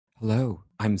Hello,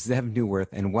 I'm Zev Newworth,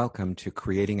 and welcome to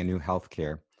Creating a New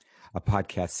Healthcare, a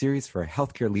podcast series for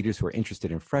healthcare leaders who are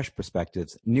interested in fresh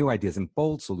perspectives, new ideas, and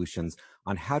bold solutions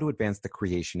on how to advance the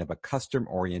creation of a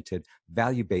custom-oriented,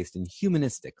 value-based, and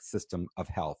humanistic system of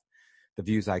health. The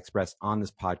views I express on this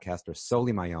podcast are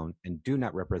solely my own and do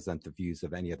not represent the views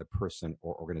of any other person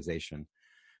or organization.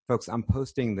 Folks, I'm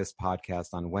posting this podcast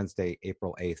on Wednesday,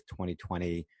 April 8th,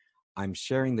 2020. I'm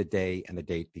sharing the day and the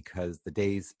date because the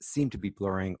days seem to be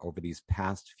blurring over these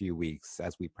past few weeks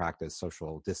as we practice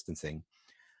social distancing.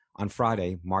 On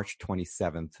Friday, March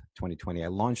 27th, 2020, I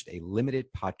launched a limited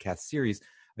podcast series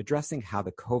addressing how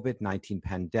the COVID-19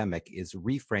 pandemic is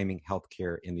reframing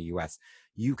healthcare in the U.S.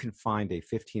 You can find a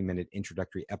 15-minute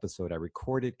introductory episode I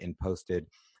recorded and posted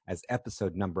as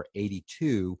episode number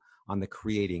 82 on the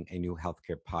Creating a New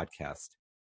Healthcare podcast.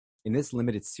 In this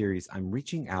limited series, I'm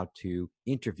reaching out to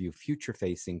interview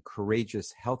future-facing,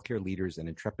 courageous healthcare leaders and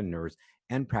entrepreneurs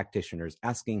and practitioners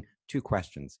asking two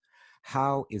questions.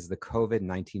 How is the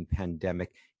COVID-19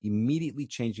 pandemic immediately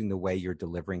changing the way you're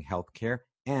delivering healthcare?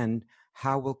 And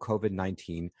how will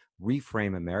COVID-19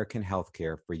 reframe American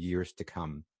healthcare for years to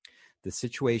come? The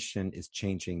situation is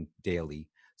changing daily.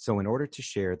 So in order to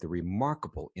share the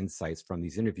remarkable insights from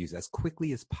these interviews as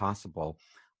quickly as possible,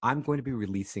 I'm going to be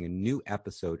releasing a new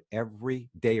episode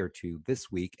every day or two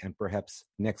this week and perhaps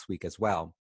next week as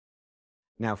well.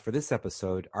 Now, for this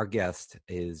episode, our guest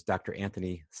is Dr.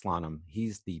 Anthony Slonim.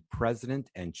 He's the President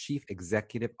and Chief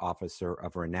Executive Officer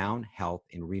of Renown Health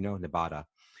in Reno, Nevada.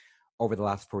 Over the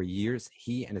last 4 years,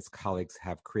 he and his colleagues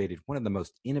have created one of the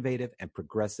most innovative and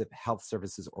progressive health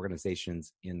services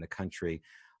organizations in the country.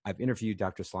 I've interviewed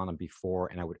Dr. Slonim before,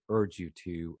 and I would urge you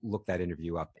to look that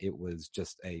interview up. It was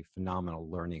just a phenomenal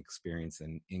learning experience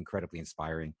and incredibly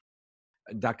inspiring.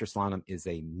 Dr. Slonim is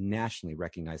a nationally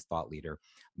recognized thought leader.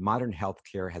 Modern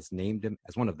Healthcare has named him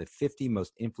as one of the 50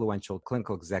 most influential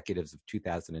clinical executives of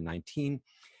 2019.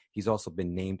 He's also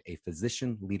been named a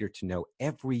physician leader to know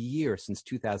every year since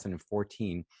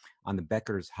 2014 on the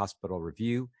Becker's Hospital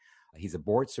Review. He's a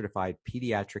board-certified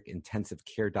pediatric intensive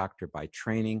care doctor by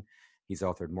training. He's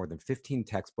authored more than 15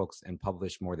 textbooks and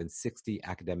published more than 60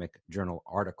 academic journal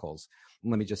articles.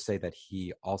 And let me just say that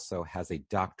he also has a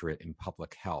doctorate in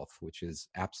public health, which is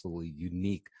absolutely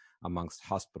unique amongst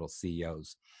hospital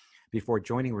CEOs. Before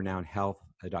joining Renown Health,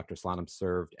 Dr. Slonim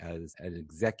served as an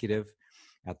executive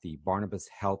at the Barnabas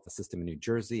Health System in New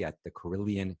Jersey, at the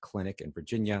Carilion Clinic in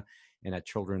Virginia, and at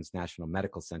Children's National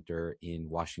Medical Center in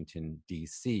Washington,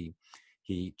 D.C.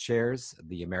 He chairs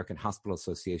the American Hospital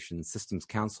Association Systems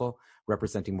Council,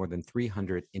 representing more than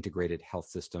 300 integrated health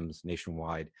systems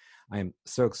nationwide. I am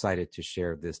so excited to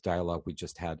share this dialogue we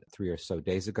just had 3 or so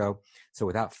days ago. So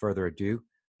without further ado,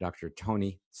 Dr.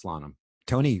 Tony Slonim.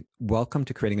 Tony, welcome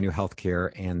to Creating a New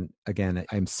Healthcare. And again,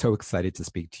 I'm so excited to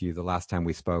speak to you. The last time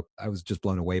we spoke, I was just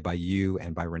blown away by you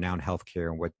and by Renown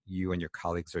Healthcare and what you and your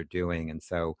colleagues are doing. And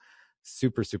so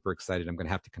super, super excited. I'm going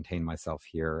to have to contain myself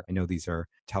here. I know these are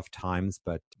tough times,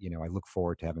 but I look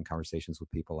forward to having conversations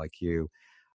with people like you.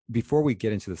 Before we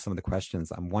get into some of the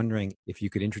questions, I'm wondering if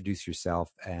you could introduce yourself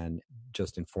and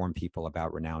just inform people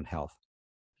about Renown Health.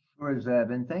 Sure,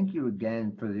 Zev, and thank you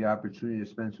again for the opportunity to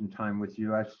spend some time with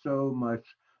you. I so much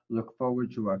look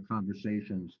forward to our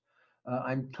conversations.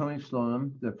 I'm Tony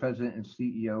Slonim, the President and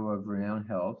CEO of Renown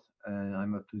Health, and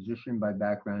I'm a physician by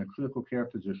background, a critical care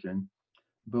physician,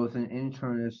 both an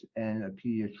internist and a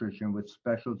pediatrician with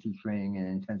specialty training in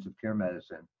intensive care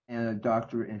medicine, and a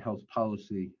doctorate in health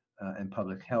policy and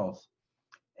public health.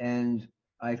 And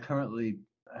I currently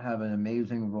have an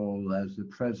amazing role as the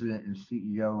President and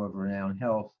CEO of Renown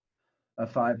Health, a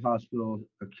 5-hospital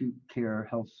acute care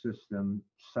health system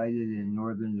sited in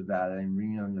northern Nevada, in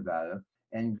Reno, Nevada,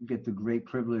 and get the great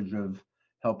privilege of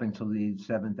helping to lead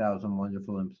 7,000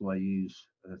 wonderful employees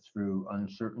through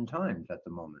uncertain times at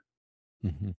the moment.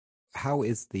 Mm-hmm. How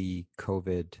is the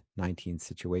COVID-19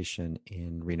 situation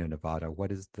in Reno, Nevada?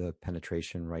 What is the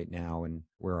penetration right now, and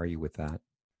where are you with that?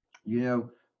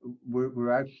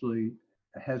 We're actually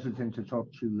hesitant to talk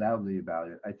too loudly about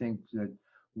it. I think that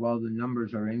while the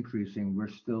numbers are increasing, we're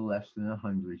still less than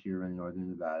 100 here in northern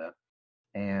Nevada.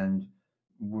 And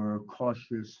we're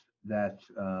cautious that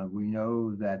we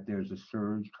know that there's a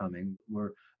surge coming.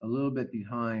 We're a little bit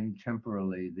behind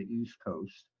temporarily the East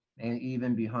Coast, and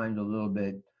even behind a little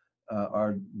bit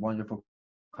our wonderful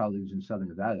colleagues in southern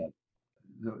Nevada.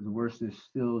 The worst is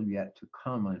still yet to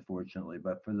come, unfortunately.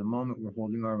 But for the moment, we're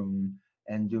holding our own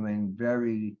and doing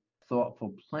very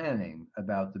thoughtful planning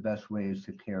about the best ways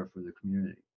to care for the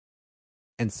community.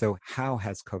 And so how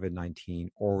has COVID-19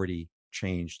 already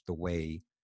changed the way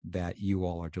that you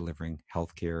all are delivering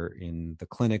healthcare in the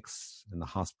clinics, in the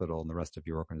hospital, and the rest of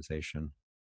your organization?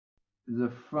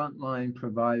 The frontline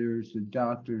providers, the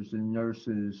doctors and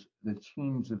nurses, the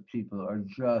teams of people are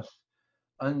just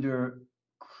under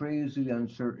crazy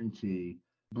uncertainty,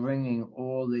 bringing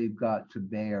all they've got to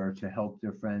bear to help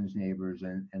their friends, neighbors,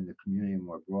 and the community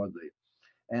more broadly.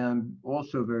 And I'm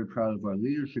also very proud of our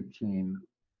leadership team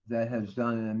that has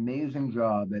done an amazing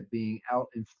job at being out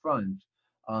in front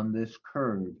on this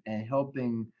curve and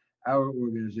helping our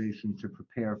organization to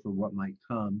prepare for what might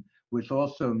come, which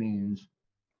also means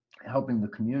helping the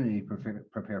community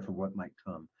prepare for what might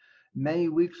come. Many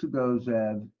weeks ago,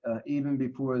 Zev, even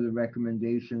before the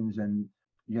recommendations and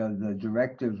the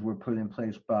directives were put in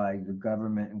place by the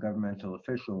government and governmental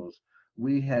officials,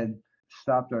 we had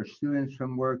stopped our students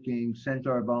from working, sent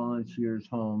our volunteers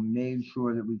home, made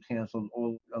sure that we canceled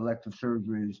all elective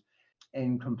surgeries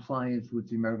in compliance with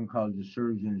the American College of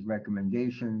Surgeons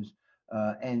recommendations,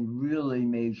 and really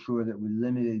made sure that we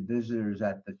limited visitors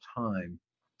at the time.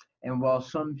 And while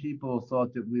some people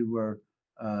thought that we were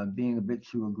being a bit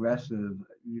too aggressive,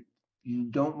 you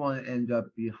don't want to end up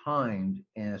behind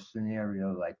in a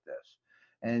scenario like this.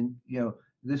 And,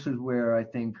 this is where I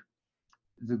think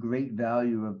the great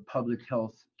value of public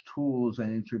health tools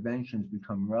and interventions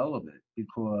become relevant,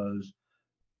 because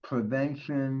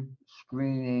prevention,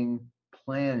 screening,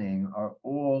 planning are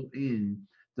all in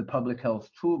the public health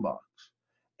toolbox.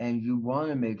 And you want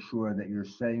to make sure that you're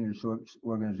setting your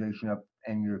organization up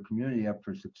and your community up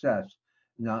for success,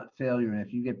 not failure. And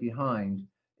if you get behind,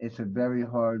 it's a very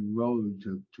hard road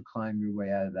to climb your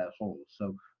way out of that hole.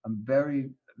 So I'm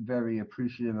very, very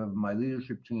appreciative of my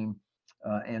leadership team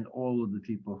and all of the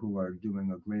people who are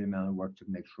doing a great amount of work to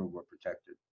make sure we're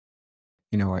protected.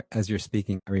 As you're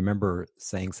speaking, I remember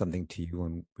saying something to you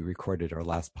when we recorded our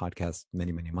last podcast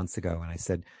many, many months ago. And I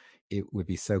said, it would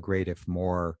be so great if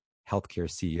more healthcare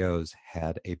CEOs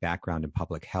had a background in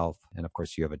public health. And of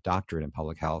course, you have a doctorate in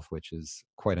public health, which is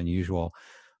quite unusual.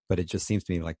 But it just seems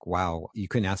to me like, wow, you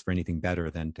couldn't ask for anything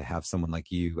better than to have someone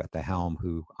like you at the helm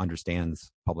who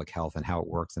understands public health and how it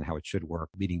works and how it should work,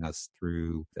 leading us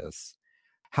through this.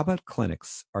 How about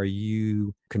clinics? Are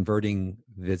you converting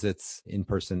visits in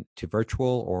person to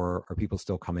virtual, or are people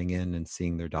still coming in and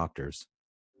seeing their doctors?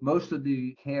 Most of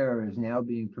the care is now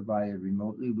being provided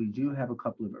remotely. We do have a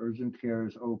couple of urgent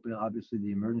cares open. Obviously,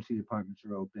 the emergency departments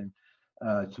are open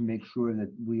to make sure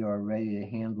that we are ready to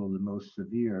handle the most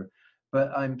severe.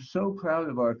 But I'm so proud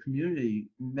of our community,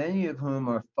 many of whom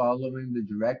are following the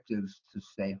directives to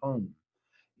stay home.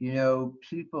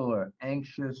 People are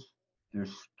anxious, they're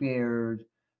scared.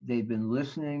 They've been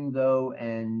listening, though,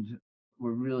 and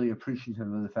we're really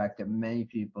appreciative of the fact that many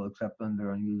people, except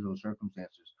under unusual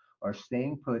circumstances, are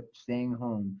staying put, staying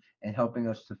home, and helping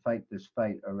us to fight this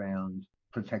fight around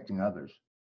protecting others.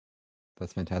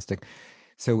 That's fantastic.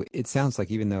 So it sounds like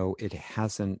even though it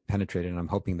hasn't penetrated, and I'm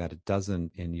hoping that it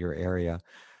doesn't in your area,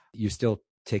 you're still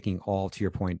taking to your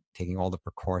point, taking all the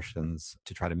precautions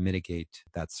to try to mitigate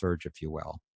that surge, if you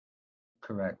will.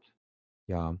 Correct.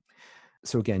 Yeah.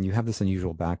 So again, you have this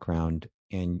unusual background,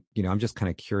 and I'm just kind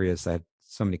of curious. I had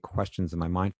so many questions in my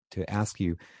mind to ask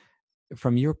you.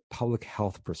 From your public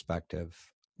health perspective,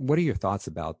 what are your thoughts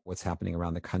about what's happening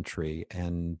around the country?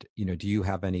 And do you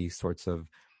have any sorts of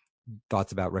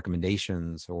thoughts about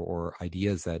recommendations or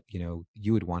ideas that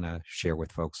you would want to share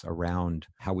with folks around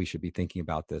how we should be thinking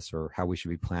about this or how we should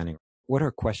be planning? What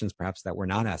are questions perhaps that we're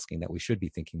not asking that we should be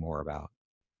thinking more about?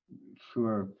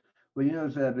 Sure. Well,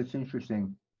 Zeb, it's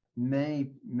interesting.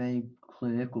 Many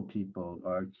clinical people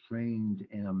are trained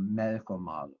in a medical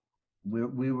model.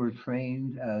 We were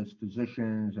trained as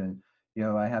physicians, and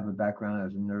I have a background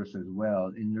as a nurse as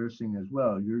well. In nursing as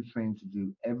well, you're trained to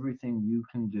do everything you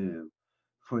can do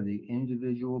for the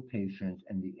individual patient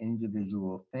and the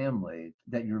individual family,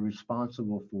 that you're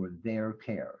responsible for their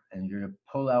care, and you're to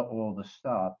pull out all the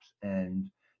stops and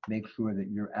make sure that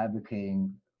you're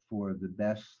advocating for the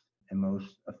best and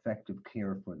most effective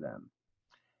care for them.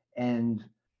 And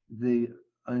the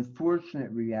unfortunate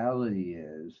reality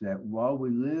is that while we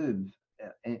live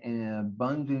in an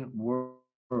abundant world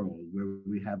where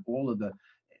we have all of the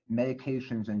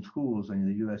medications and tools in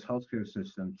the US healthcare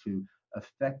system to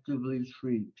effectively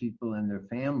treat people and their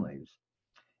families,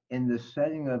 in the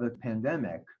setting of a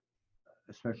pandemic,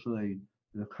 especially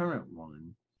the current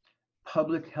one,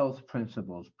 public health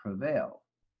principles prevail.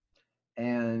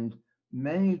 And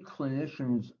many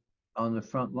clinicians on the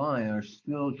front line are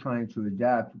still trying to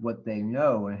adapt what they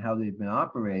know and how they've been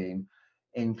operating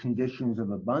in conditions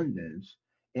of abundance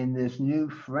in this new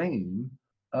frame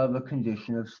of a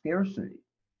condition of scarcity.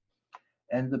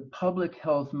 And the public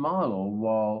health model,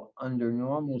 while under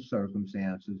normal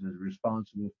circumstances is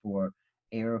responsible for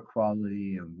air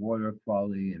quality and water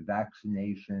quality and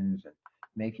vaccinations and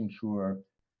making sure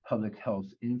public health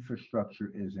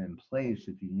infrastructure is in place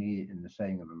if you need it in the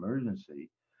setting of emergency.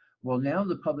 Well, now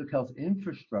the public health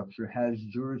infrastructure has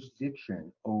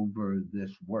jurisdiction over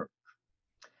this work.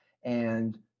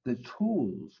 And the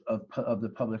tools of the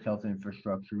public health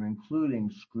infrastructure, including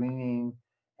screening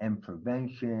and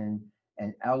prevention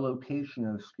and allocation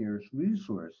of scarce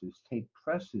resources, take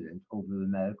precedent over the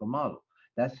medical model.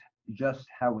 That's just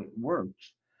how it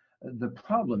works. The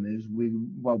problem is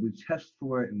while we test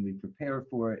for it and we prepare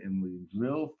for it and we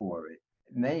drill for it,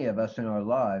 many of us in our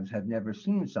lives have never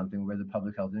seen something where the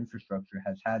public health infrastructure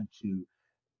has had to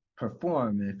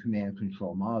perform in a command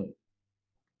control model.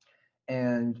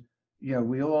 And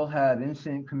we all have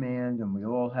incident command and we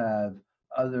all have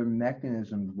other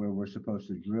mechanisms where we're supposed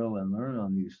to drill and learn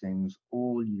on these things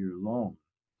all year long.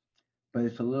 But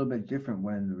it's a little bit different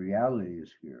when the reality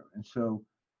is here. And so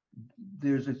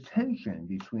there's a tension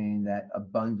between that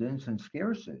abundance and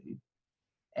scarcity,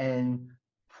 and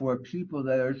for people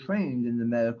that are trained in the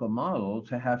medical model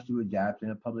to have to adapt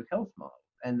in a public health model.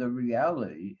 And the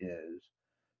reality is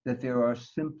that there are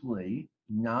simply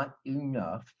not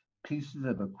enough pieces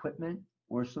of equipment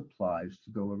or supplies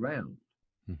to go around.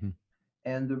 Mm-hmm.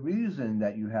 And the reason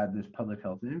that you have this public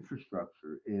health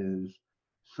infrastructure is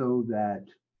so that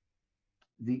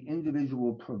the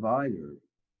individual provider,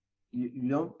 you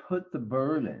don't put the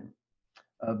burden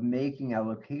of making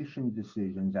allocation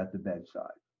decisions at the bedside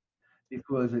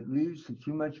because it leads to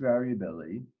too much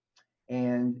variability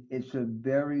and it's a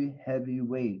very heavy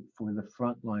weight for the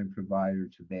frontline provider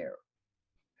to bear.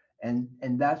 And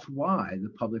that's why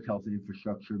the public health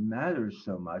infrastructure matters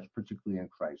so much, particularly in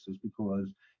crisis, because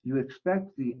you expect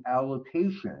the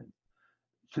allocation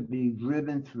to be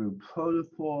driven through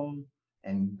protocol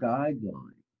and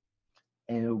guideline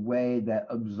in a way that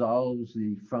absolves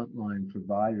the frontline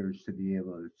providers to be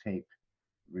able to take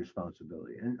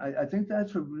responsibility. And I think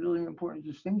that's a really important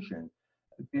distinction,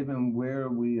 given where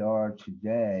we are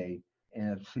today in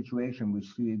a situation. We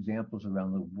see examples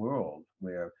around the world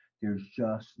where there's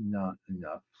just not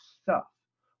enough stuff.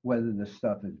 Whether the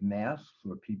stuff is masks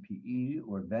or PPE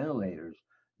or ventilators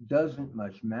doesn't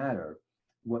much matter.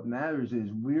 What matters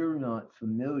is we're not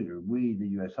familiar, we,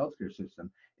 the US healthcare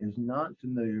system, is not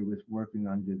familiar with working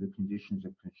under the conditions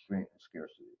of constraint and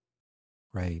scarcity.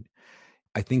 Right.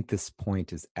 I think this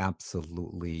point is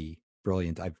absolutely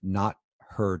brilliant. I've not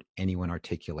heard anyone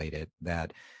articulate it,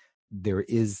 that there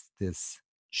is this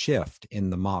shift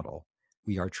in the model.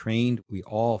 We are trained, we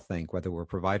all think, whether we're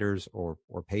providers or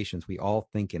patients, we all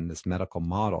think in this medical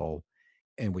model,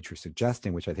 and which you're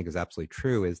suggesting, which I think is absolutely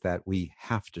true, is that we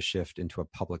have to shift into a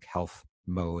public health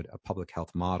mode, a public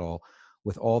health model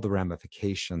with all the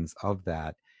ramifications of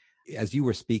that. As you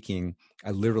were speaking,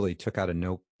 I literally took out a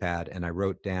notepad and I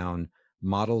wrote down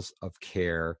models of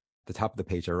care. At the top of the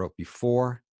page, I wrote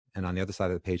before, and on the other side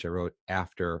of the page, I wrote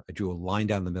after. I drew a line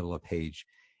down the middle of the page.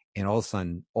 And all of a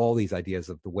sudden, all these ideas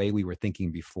of the way we were thinking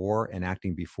before and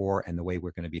acting before and the way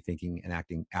we're going to be thinking and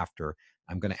acting after.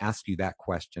 I'm going to ask you that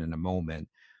question in a moment.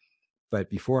 But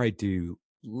before I do,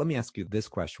 let me ask you this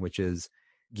question, which is,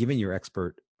 given your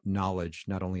expert knowledge,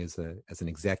 not only as an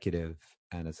executive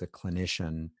and as a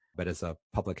clinician, but as a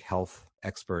public health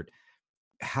expert,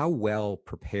 how well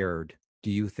prepared do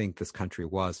you think this country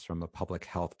was from a public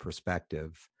health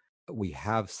perspective? We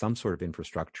have some sort of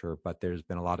infrastructure, but there's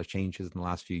been a lot of changes in the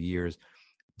last few years.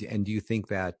 And do you think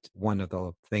that one of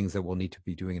the things that we'll need to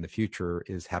be doing in the future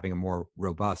is having a more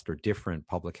robust or different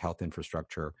public health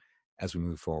infrastructure as we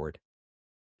move forward?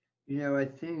 I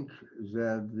think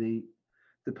that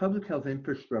the public health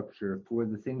infrastructure for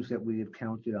the things that we have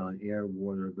counted on, air,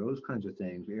 water, those kinds of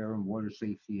things, air and water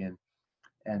safety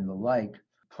and the like,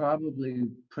 probably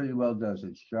pretty well does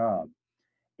its job.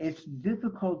 It's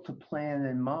difficult to plan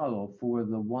and model for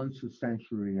the once a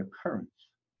century occurrence.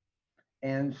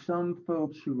 And some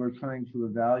folks who are trying to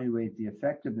evaluate the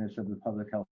effectiveness of the public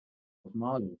health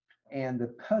model and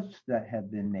the cuts that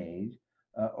have been made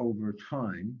over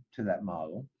time to that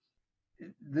model,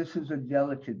 this is a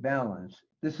delicate balance.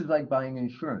 This is like buying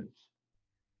insurance,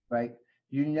 right?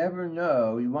 You never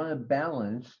know. You want to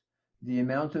balance the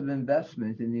amount of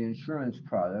investment in the insurance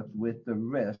product with the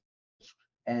risk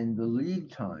and the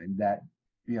lead time that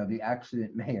the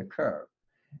accident may occur.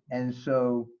 And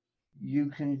so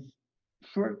you can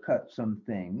shortcut some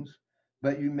things,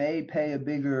 but you may pay a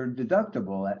bigger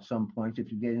deductible at some point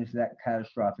if you get into that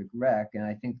catastrophic wreck. And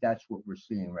I think that's what we're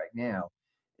seeing right now,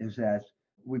 is that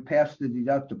we passed the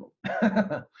deductible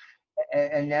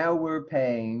and now we're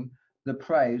paying the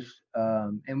price,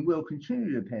 and will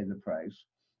continue to pay the price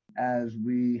as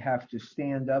we have to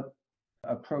stand up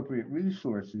appropriate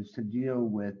resources to deal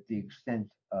with the extent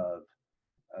of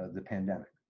the pandemic.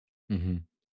 Hmm.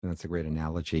 That's a great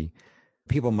analogy.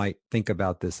 People might think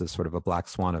about this as sort of a black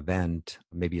swan event.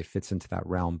 Maybe it fits into that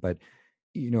realm, but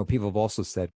people have also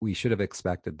said we should have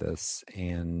expected this.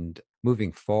 And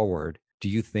moving forward, do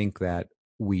you think that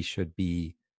we should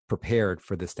be prepared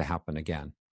for this to happen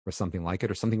again, or something like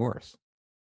it, or something worse?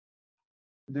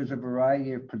 There's a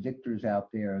variety of predictors out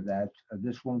there that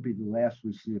this won't be the last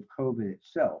we see of COVID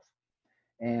itself.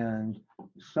 And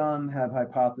some have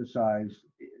hypothesized,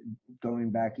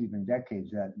 going back even decades,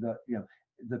 that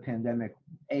the pandemic,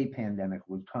 a pandemic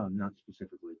would come, not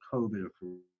specifically COVID or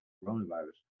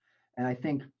coronavirus. And I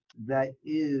think that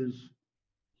is,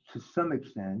 to some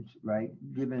extent, right,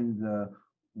 given the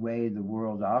way the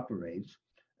world operates,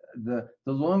 the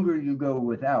longer you go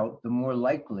without, the more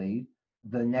likely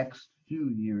the next few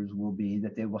years will be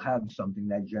that they will have something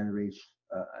that generates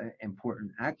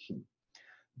important action.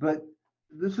 But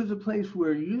this is a place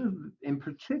where you've, in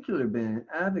particular, been an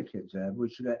advocate, Zeb,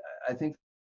 which I think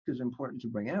is important to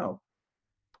bring out.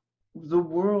 The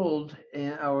world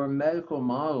in our medical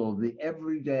model, the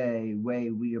everyday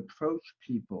way we approach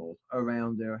people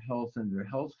around their health and their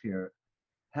healthcare,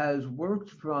 has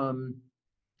worked from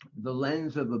the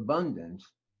lens of abundance,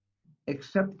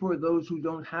 except for those who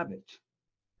don't have it.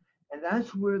 And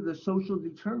that's where the social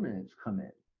determinants come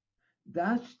in.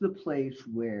 That's the place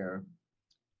where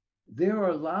there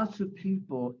are lots of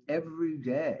people every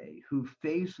day who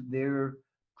face their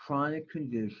chronic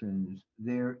conditions,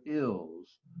 their ills,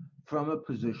 from a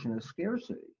position of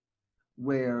scarcity,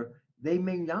 where they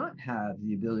may not have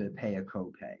the ability to pay a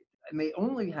copay, may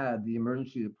only have the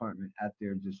emergency department at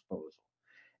their disposal.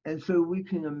 And so we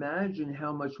can imagine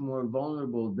how much more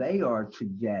vulnerable they are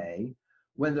today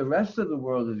when the rest of the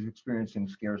world is experiencing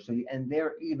scarcity and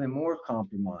they're even more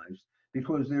compromised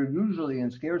because they're usually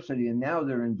in scarcity and now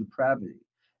they're in depravity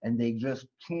and they just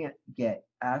can't get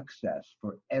access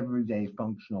for everyday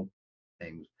functional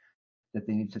things that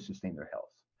they need to sustain their health.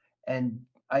 And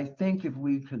I think if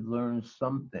we could learn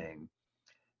something,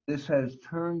 this has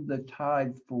turned the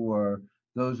tide for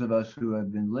those of us who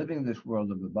have been living this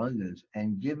world of abundance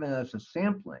and given us a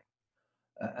sampling,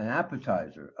 an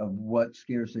appetizer of what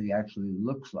scarcity actually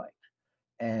looks like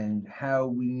and how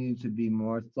we need to be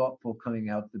more thoughtful coming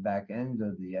out the back end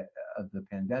of the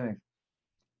pandemic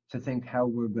to think how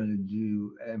we're going to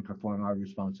do and perform our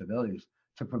responsibilities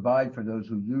to provide for those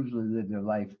who usually live their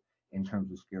life in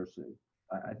terms of scarcity.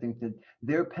 I think that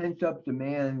their pent up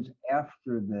demands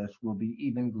after this will be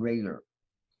even greater.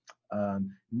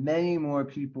 Many more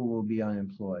people will be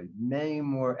unemployed, many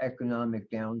more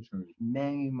economic downturns,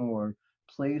 many more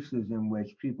places in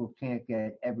which people can't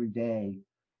get everyday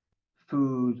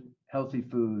food, healthy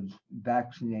foods,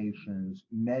 vaccinations,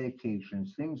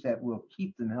 medications, things that will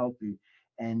keep them healthy.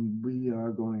 And we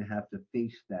are going to have to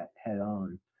face that head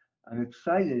on. I'm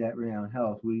excited at Renown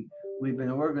Health. We've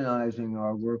been organizing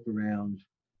our work around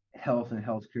health and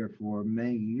healthcare for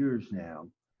many years now.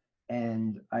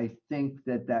 And I think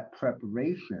that that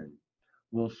preparation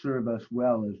will serve us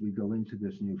well as we go into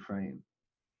this new frame.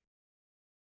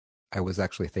 I was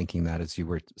actually thinking that as you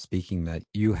were speaking, that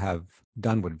you have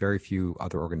done what very few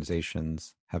other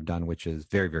organizations have done, which is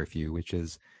very, very few, which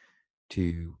is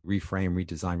to reframe,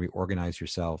 redesign, reorganize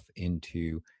yourself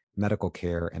into medical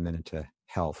care and then into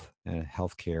health and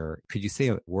healthcare. Could you say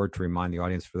a word to remind the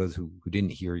audience, for those who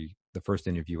didn't hear the first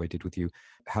interview I did with you,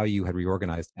 how you had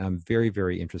reorganized? And I'm very,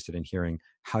 very interested in hearing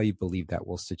how you believe that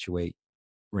will situate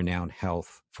Renown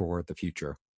Health for the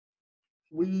future.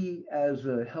 We, as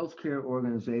a healthcare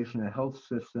organization, a health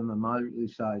system, a moderately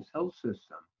sized health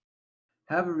system,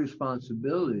 have a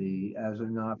responsibility as a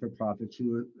not-for-profit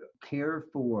to care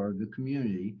for the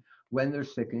community when they're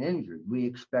sick and injured. We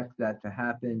expect that to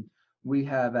happen. We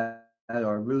have at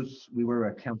our roots, we were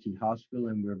a county hospital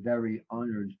and we're very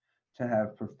honored to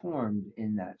have performed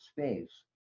in that space.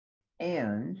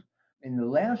 And in the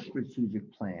last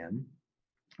strategic plan,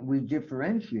 we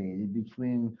differentiated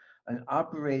between an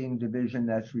operating division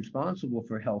that's responsible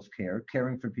for healthcare,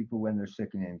 caring for people when they're sick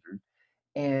and injured,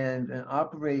 and an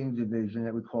operating division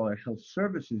that we call our health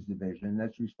services division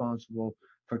that's responsible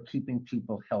for keeping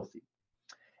people healthy.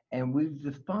 And we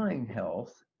define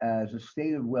health as a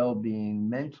state of well-being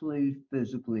mentally,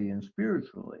 physically, and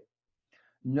spiritually,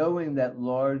 knowing that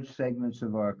large segments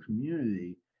of our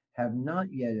community have not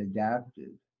yet adapted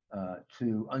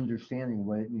to understanding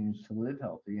what it means to live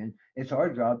healthy. And it's our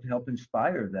job to help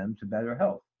inspire them to better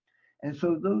health. And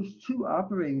so those two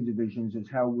operating divisions is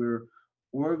how we're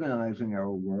organizing our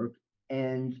work.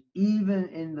 And even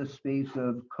in the space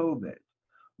of COVID,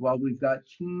 while we've got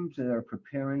teams that are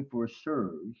preparing for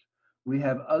surge, we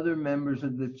have other members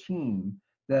of the team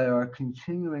that are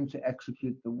continuing to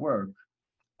execute the work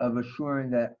of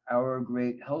assuring that our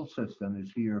great health system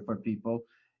is here for people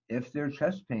if their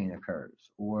chest pain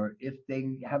occurs, or if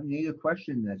they have need a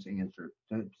question that's answered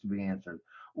to be answered,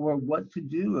 or what to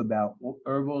do about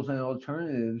herbals and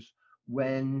alternatives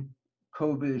when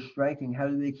COVID is striking. How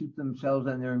do they keep themselves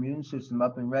and their immune system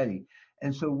up and ready?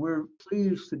 And so we're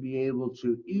pleased to be able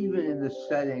to, even in the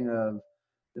setting of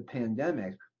the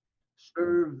pandemic,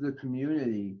 serve the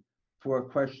community for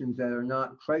questions that are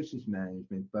not crisis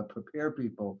management, but prepare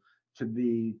people to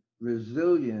be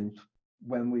resilient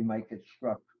when we might get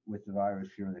struck with the virus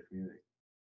here in the community.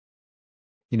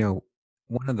 You know,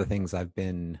 one of the things I've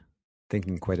been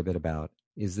thinking quite a bit about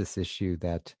is this issue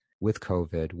that with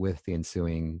COVID, with the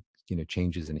ensuing,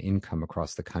 changes in income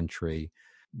across the country,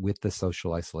 with the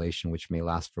social isolation, which may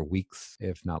last for weeks,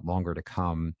 if not longer to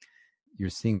come, you're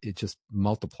seeing it just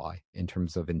multiply in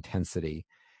terms of intensity.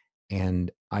 And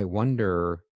I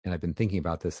wonder, and I've been thinking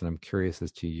about this, and I'm curious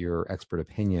as to your expert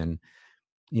opinion,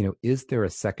 is there a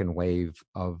second wave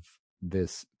of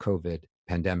this COVID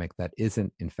pandemic that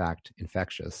isn't in fact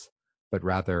infectious, but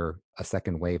rather a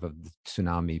second wave of the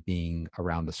tsunami being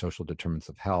around the social determinants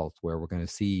of health, where we're going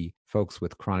to see folks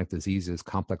with chronic diseases,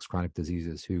 complex chronic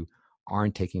diseases, who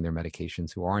aren't taking their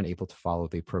medications, who aren't able to follow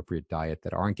the appropriate diet,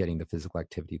 that aren't getting the physical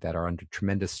activity, that are under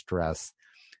tremendous stress,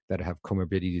 that have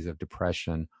comorbidities of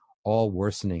depression, all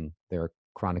worsening their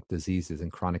chronic diseases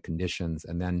and chronic conditions.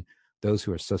 And then those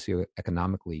who are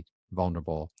socioeconomically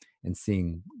vulnerable, and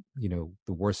seeing, the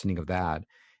worsening of that.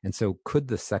 And so could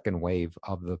the second wave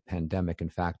of the pandemic, in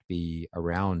fact, be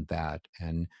around that?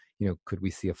 And, could we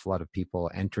see a flood of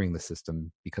people entering the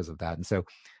system because of that? And so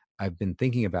I've been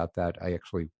thinking about that. I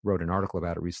actually wrote an article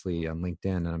about it recently on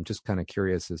LinkedIn, and I'm just kind of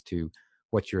curious as to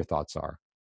what your thoughts are.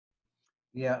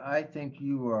 Yeah, I think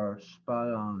you are spot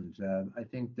on, Zeb. I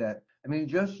think that,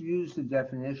 just use the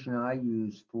definition I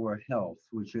use for health,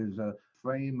 which is a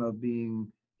frame of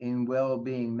being in well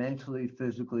being mentally,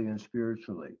 physically, and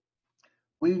spiritually.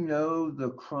 We know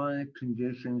the chronic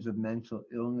conditions of mental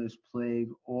illness plague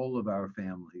all of our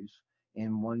families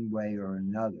in one way or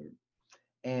another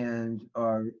and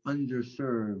are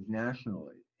underserved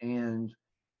nationally. And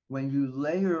when you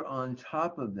layer on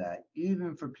top of that,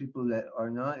 even for people that are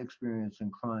not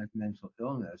experiencing chronic mental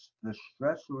illness, the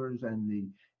stressors and the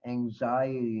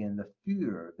anxiety and the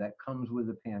fear that comes with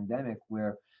a pandemic,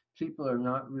 where people are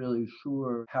not really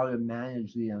sure how to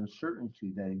manage the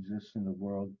uncertainty that exists in the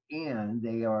world, and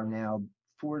they are now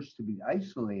forced to be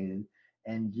isolated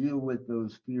and deal with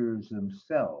those fears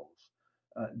themselves.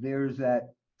 There's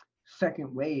that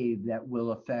second wave that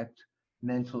will affect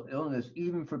mental illness,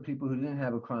 even for people who didn't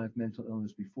have a chronic mental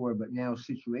illness before, but now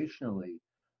situationally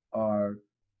are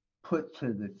put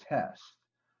to the test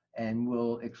and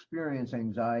will experience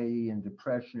anxiety and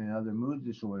depression and other mood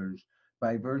disorders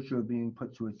by virtue of being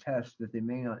put to a test that they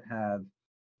may not have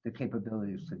the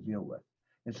capabilities to deal with.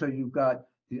 And so you've got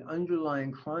the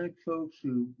underlying chronic folks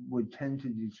who would tend to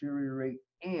deteriorate,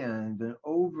 and an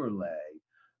overlay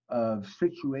of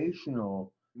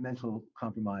situational mental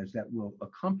compromise that will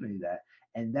accompany that.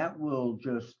 And that will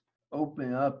just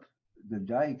open up the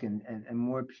dike, and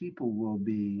more people will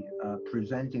be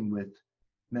presenting with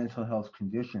mental health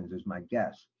conditions, is my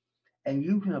guess. And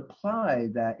you can apply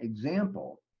that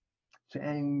example to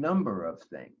any number of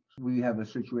things. We have a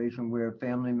situation where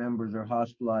family members are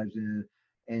hospitalized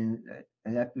in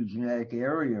an epigenetic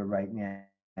area right now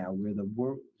where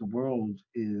the world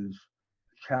is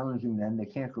challenging them. They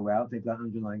can't go out. They've got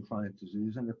underlying chronic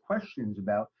disease. And the questions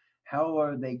about how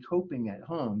are they coping at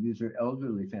home, these are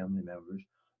elderly family members,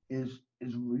 is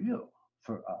real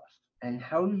for us. And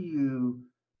how do you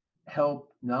help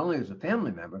not only as a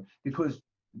family member, because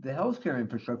the healthcare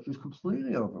infrastructure is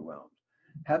completely overwhelmed.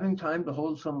 Having time to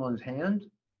hold someone's hand,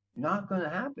 not going to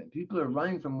happen. People are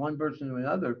running from one person to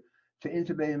another to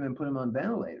intubate them and put them on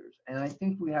ventilators. And I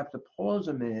think we have to pause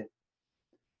a minute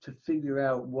to figure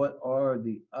out what are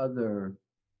the other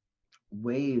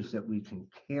ways that we can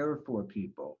care for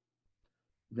people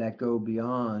that go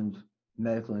beyond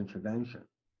medical intervention.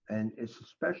 And it's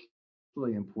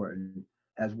especially important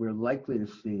as we're likely to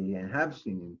see and have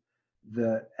seen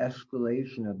the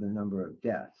escalation of the number of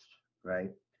deaths,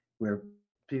 right? Where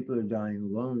people are dying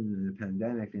alone in the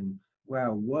pandemic, and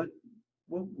wow, what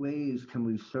ways can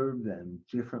we serve them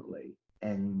differently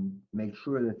and make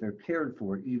sure that they're cared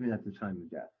for even at the time of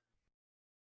death?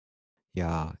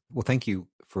 Yeah. Well, thank you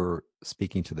for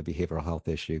speaking to the behavioral health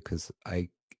issue, because I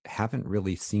haven't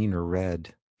really seen or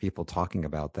read people talking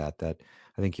about that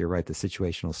I think you're right. The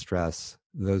situational stress,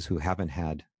 those who haven't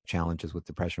had challenges with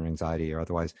depression or anxiety or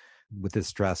otherwise with this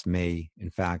stress may in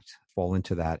fact fall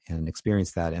into that and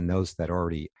experience that. And those that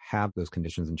already have those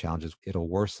conditions and challenges, it'll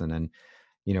worsen. And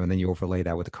and then you overlay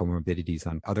that with the comorbidities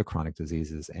on other chronic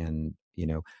diseases. And,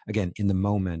 again, in the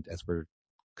moment, as we're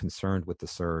concerned with the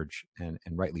surge, and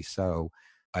rightly so,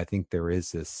 I think there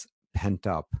is this pent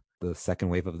up, the second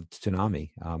wave of the tsunami.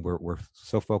 We're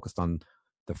so focused on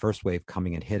the first wave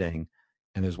coming and hitting,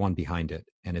 and there's one behind it,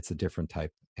 and it's a different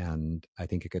type. And I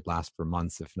think it could last for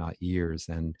months, if not years.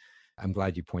 And I'm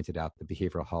glad you pointed out the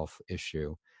behavioral health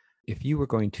issue. If you were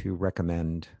going to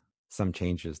recommend some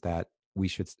changes that we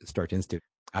should start to institute,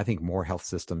 I think more health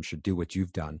systems should do what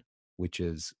you've done, which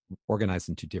is organized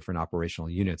into different operational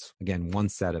units. Again, one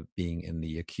set of being in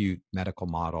the acute medical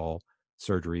model,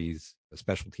 surgeries,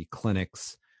 specialty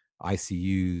clinics,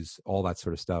 ICUs, all that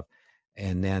sort of stuff.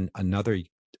 And then another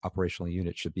operational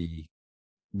unit should be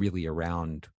really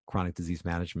around chronic disease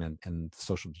management and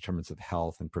social determinants of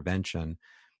health and prevention.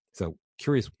 So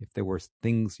curious if there were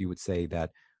things you would say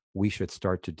that we should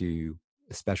start to do,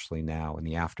 especially now in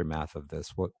the aftermath of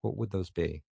this. What would those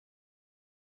be?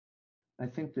 I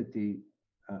think that the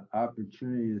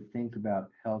opportunity to think about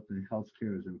health and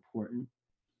healthcare is important.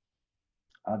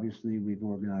 Obviously, we've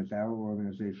organized our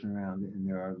organization around it, and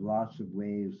there are lots of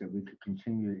ways that we could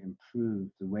continue to improve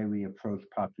the way we approach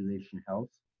population health.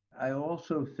 I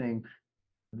also think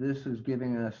this is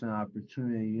giving us an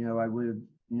opportunity. I would have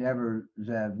never,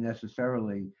 Zev,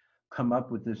 necessarily come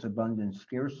up with this abundant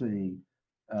scarcity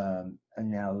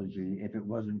analogy if it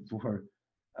wasn't for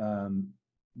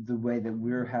the way that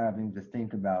we're having to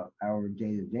think about our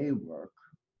day-to-day work.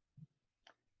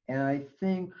 And I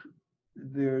think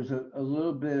there's a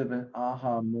little bit of an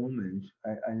aha moment.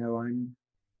 I know I'm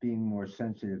being more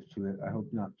sensitive to it. I hope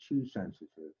not too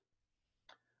sensitive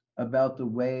about the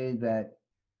way that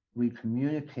we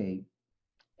communicate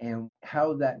and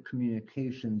how that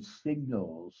communication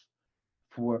signals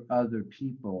for other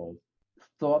people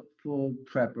thoughtful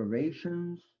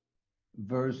preparations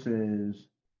versus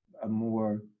a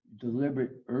more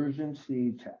deliberate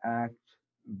urgency to act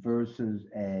versus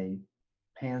a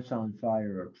pants on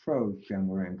fire approach and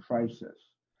we're in crisis.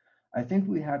 I think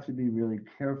we have to be really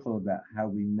careful about how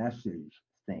we message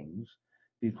things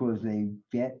because they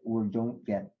get or don't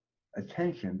get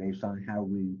attention based on how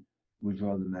we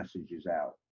draw the messages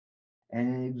out.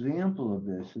 And an example of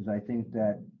this is I think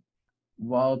that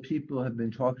while people have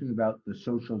been talking about the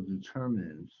social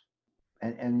determinants,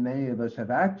 and many of us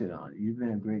have acted on it. You've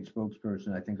been a great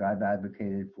spokesperson. I think I've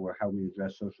advocated for how we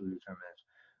address social determinants.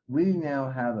 We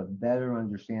now have a better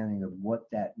understanding of what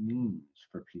that means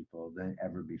for people than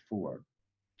ever before.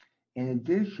 In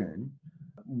addition,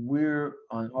 we're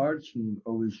on our team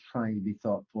always trying to be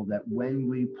thoughtful that when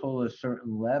we pull a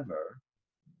certain lever,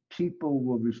 people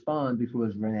will respond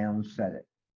because Renown said it.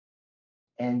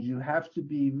 And you have to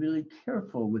be really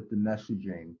careful with the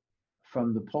messaging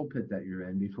from the pulpit that you're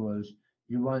in because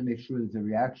you want to make sure that the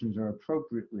reactions are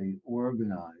appropriately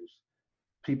organized.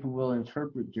 People will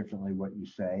interpret differently what you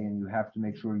say, and you have to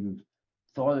make sure you've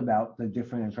thought about the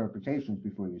different interpretations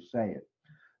before you say it.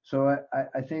 So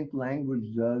I think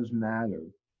language does matter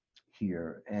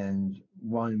here, and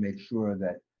want to make sure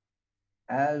that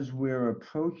as we're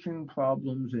approaching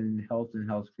problems in health and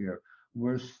healthcare,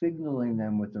 we're signaling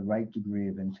them with the right degree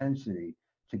of intensity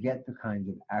to get the kind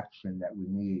of action that we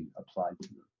need applied to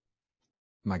them.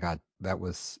 My God, that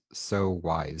was so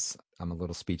wise. I'm a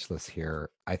little speechless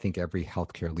here. I think every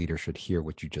healthcare leader should hear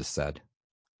what you just said.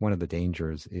 One of the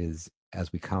dangers is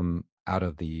as we come out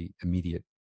of the immediate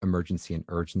emergency and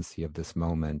urgency of this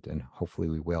moment, and hopefully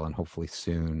we will, and hopefully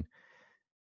soon,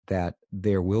 that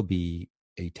there will be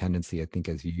a tendency, I think,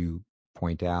 as you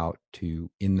point out, to,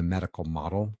 in the medical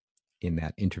model, in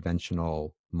that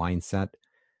interventional mindset,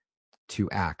 to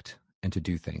act and to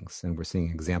do things. And we're seeing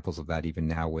examples of that even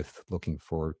now with looking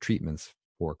for treatments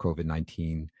for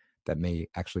COVID-19 that may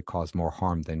actually cause more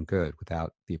harm than good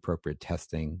without the appropriate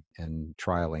testing and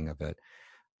trialing of it.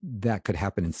 That could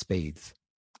happen in spades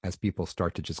as people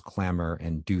start to just clamor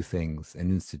and do things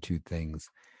and institute things.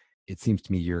 It seems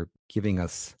to me you're giving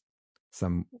us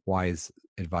some wise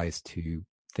advice to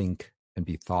think and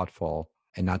be thoughtful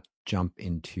and not jump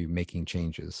into making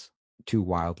changes too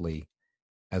wildly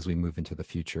as we move into the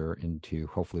future, into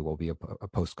hopefully will be a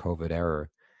post-COVID era.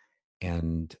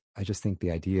 And I just think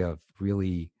the idea of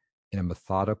really in a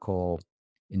methodical,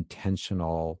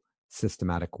 intentional,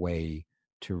 systematic way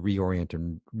to reorient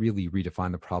and really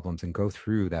redefine the problems and go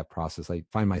through that process. I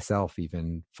find myself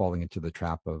even falling into the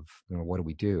trap of, what do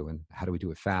we do and how do we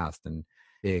do it fast and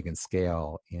big and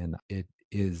scale? And it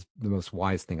is the most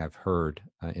wise thing I've heard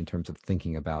in terms of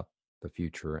thinking about the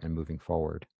future and moving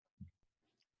forward.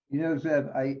 Zeb,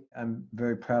 I'm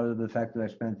very proud of the fact that I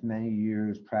spent many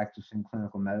years practicing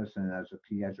clinical medicine as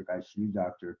a pediatric ICU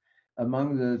doctor.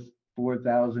 Among the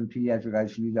 4,000 pediatric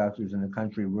ICU doctors in the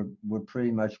country, we're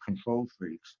pretty much control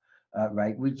freaks,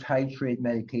 right? We titrate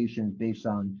medications based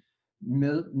on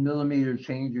millimeter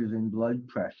changes in blood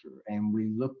pressure, and we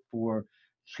look for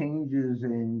changes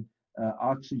in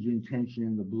oxygen tension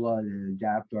in the blood and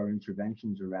adapt our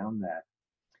interventions around that.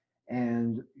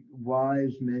 And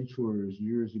wise mentors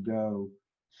years ago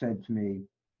said to me,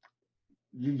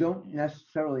 you don't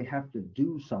necessarily have to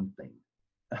do something.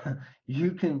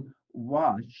 You can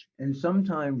watch and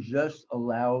sometimes just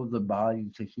allow the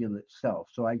body to heal itself.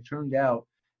 So I turned out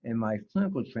in my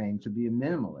clinical training to be a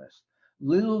minimalist.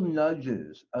 Little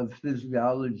nudges of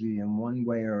physiology in one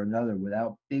way or another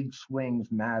without big swings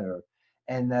matter.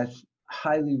 And that's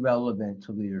highly relevant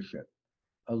to leadership.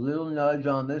 A little nudge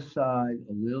on this side,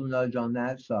 a little nudge on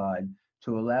that side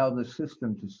to allow the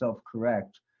system to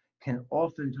self-correct can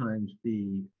oftentimes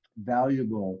be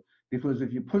valuable, because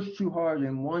if you push too hard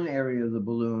in one area of the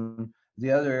balloon,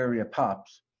 the other area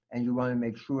pops, and you want to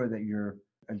make sure that you're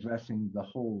addressing the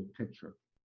whole picture.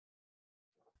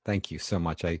 Thank you so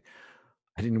much. I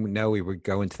didn't know we would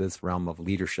go into this realm of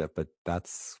leadership, but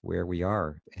that's where we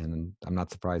are. And I'm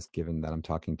not surprised given that I'm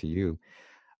talking to you.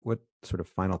 What sort of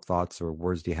final thoughts or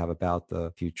words do you have about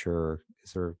the future?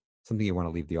 Is there something you want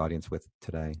to leave the audience with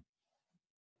today?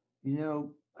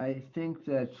 I think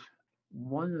that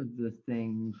one of the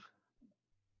things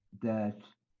that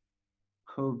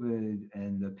COVID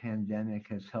and the pandemic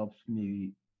has helped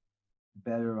me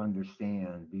better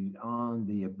understand beyond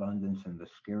the abundance and the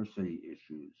scarcity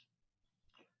issues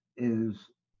is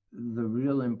the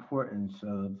real importance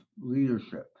of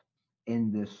leadership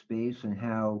in this space and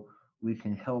how we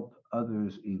can help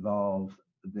others evolve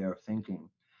their thinking.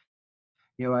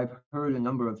 I've heard a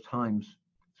number of times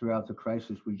throughout the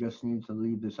crisis, we just need to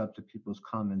leave this up to people's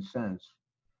common sense.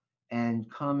 And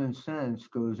common sense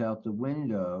goes out the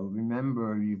window.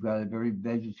 Remember, you've got a very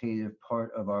vegetative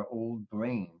part of our old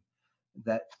brain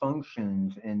that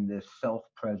functions in this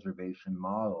self-preservation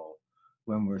model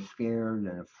when we're scared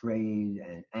and afraid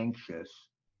and anxious.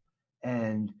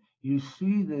 And you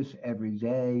see this every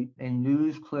day in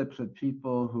news clips of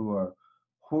people who are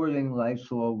hoarding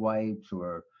Lysol wipes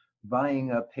or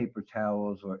buying up paper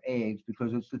towels or eggs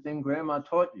because it's the thing grandma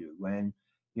taught you when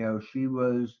she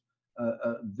was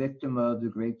a victim of the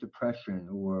Great Depression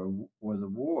or the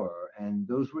war. And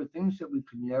those were things that we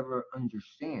could never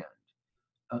understand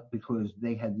because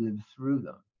they had lived through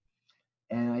them.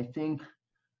 And I think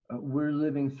we're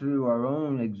living through our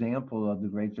own example of the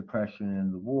Great Depression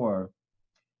and the war.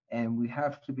 And we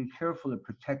have to be careful to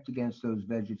protect against those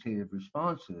vegetative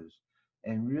responses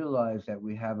and realize that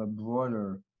we have a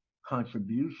broader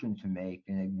contribution to make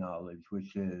and acknowledge,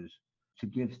 which is to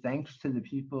give thanks to the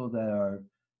people that are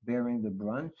bearing the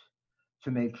brunt,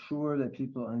 to make sure that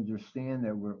people understand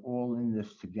that we're all in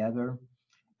this together,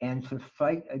 and to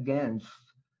fight against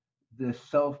the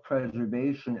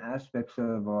self-preservation aspects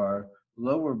of our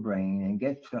lower brain and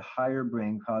get to higher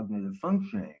brain cognitive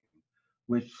functioning,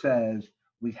 which says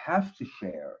we have to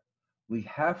share, we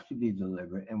have to be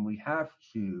deliberate, and we have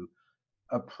to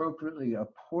appropriately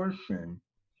apportion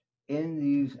in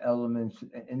these elements,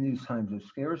 in these times of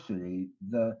scarcity,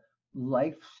 the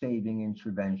life-saving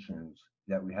interventions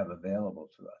that we have available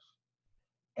to us.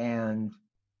 And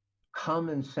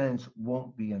common sense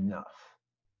won't be enough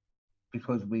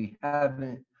because we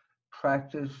haven't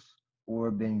practiced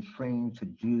or been trained to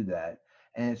do that.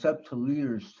 And it's up to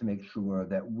leaders to make sure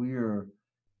that we're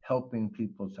helping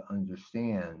people to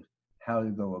understand how to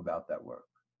go about that work.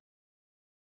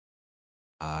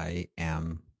 I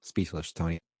am speechless,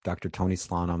 Tony. Dr. Tony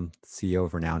Slonim, CEO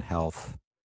of Renown Health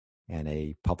and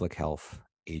a public health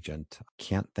agent.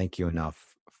 Can't thank you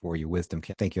enough for your wisdom.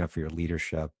 Can't thank you enough for your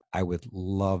leadership. I would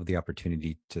love the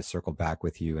opportunity to circle back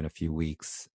with you in a few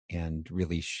weeks and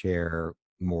really share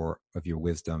more of your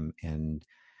wisdom. And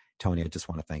Tony, I just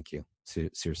want to thank you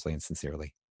seriously and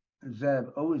sincerely. Zeb,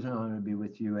 always an honor to be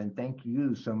with you. And thank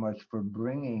you so much for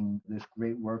bringing this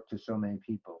great work to so many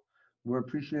people. We're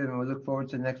appreciative and we look forward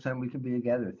to the next time we can be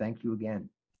together. Thank you again.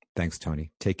 Thanks,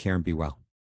 Tony. Take care and be well.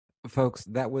 Folks,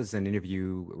 that was an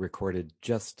interview recorded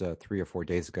just 3 or 4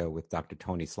 days ago with Dr.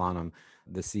 Tony Slonim,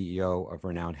 the CEO of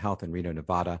Renown Health in Reno,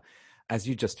 Nevada. As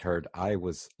you just heard, I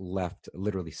was left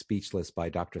literally speechless by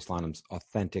Dr. Slonim's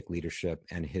authentic leadership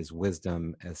and his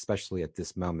wisdom, especially at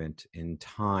this moment in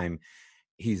time.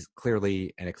 He's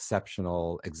clearly an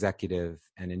exceptional executive,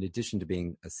 and in addition to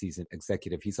being a seasoned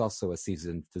executive, he's also a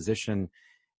seasoned physician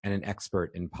and an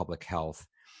expert in public health.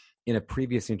 In a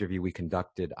previous interview we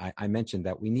conducted, I mentioned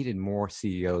that we needed more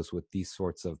CEOs with these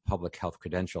sorts of public health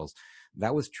credentials.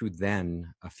 That was true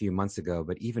then a few months ago,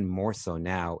 but even more so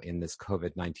now in this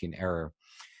COVID-19 era.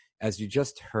 As you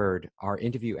just heard, our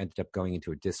interview ended up going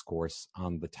into a discourse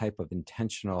on the type of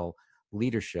intentional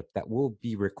leadership that will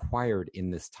be required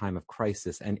in this time of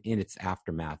crisis and in its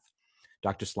aftermath.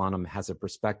 Dr. Slonim has a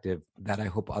perspective that I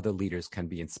hope other leaders can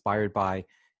be inspired by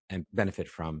and benefit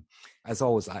from. As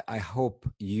always, I hope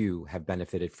you have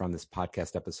benefited from this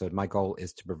podcast episode. My goal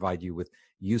is to provide you with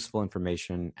useful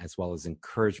information as well as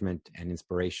encouragement and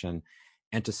inspiration,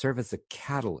 and to serve as a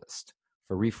catalyst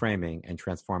for reframing and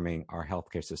transforming our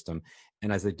healthcare system.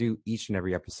 And as I do each and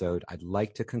every episode, I'd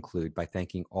like to conclude by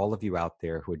thanking all of you out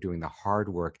there who are doing the hard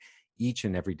work each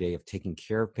and every day of taking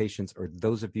care of patients, or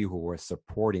those of you who are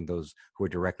supporting those who are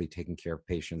directly taking care of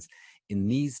patients. In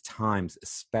these times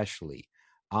especially,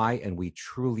 I and we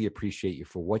truly appreciate you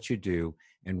for what you do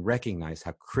and recognize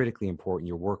how critically important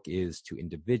your work is to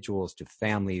individuals, to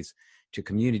families, to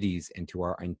communities, and to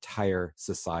our entire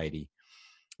society.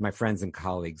 My friends and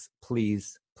colleagues,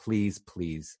 please, please,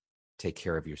 please take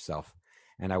care of yourself.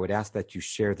 And I would ask that you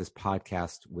share this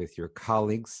podcast with your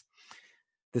colleagues.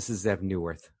 This is Zev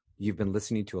Neuwirth. You've been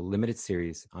listening to a limited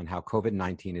series on how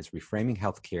COVID-19 is reframing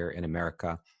healthcare in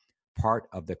America, part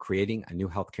of the Creating a New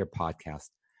Healthcare podcast.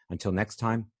 Until next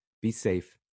time, be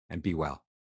safe and be well.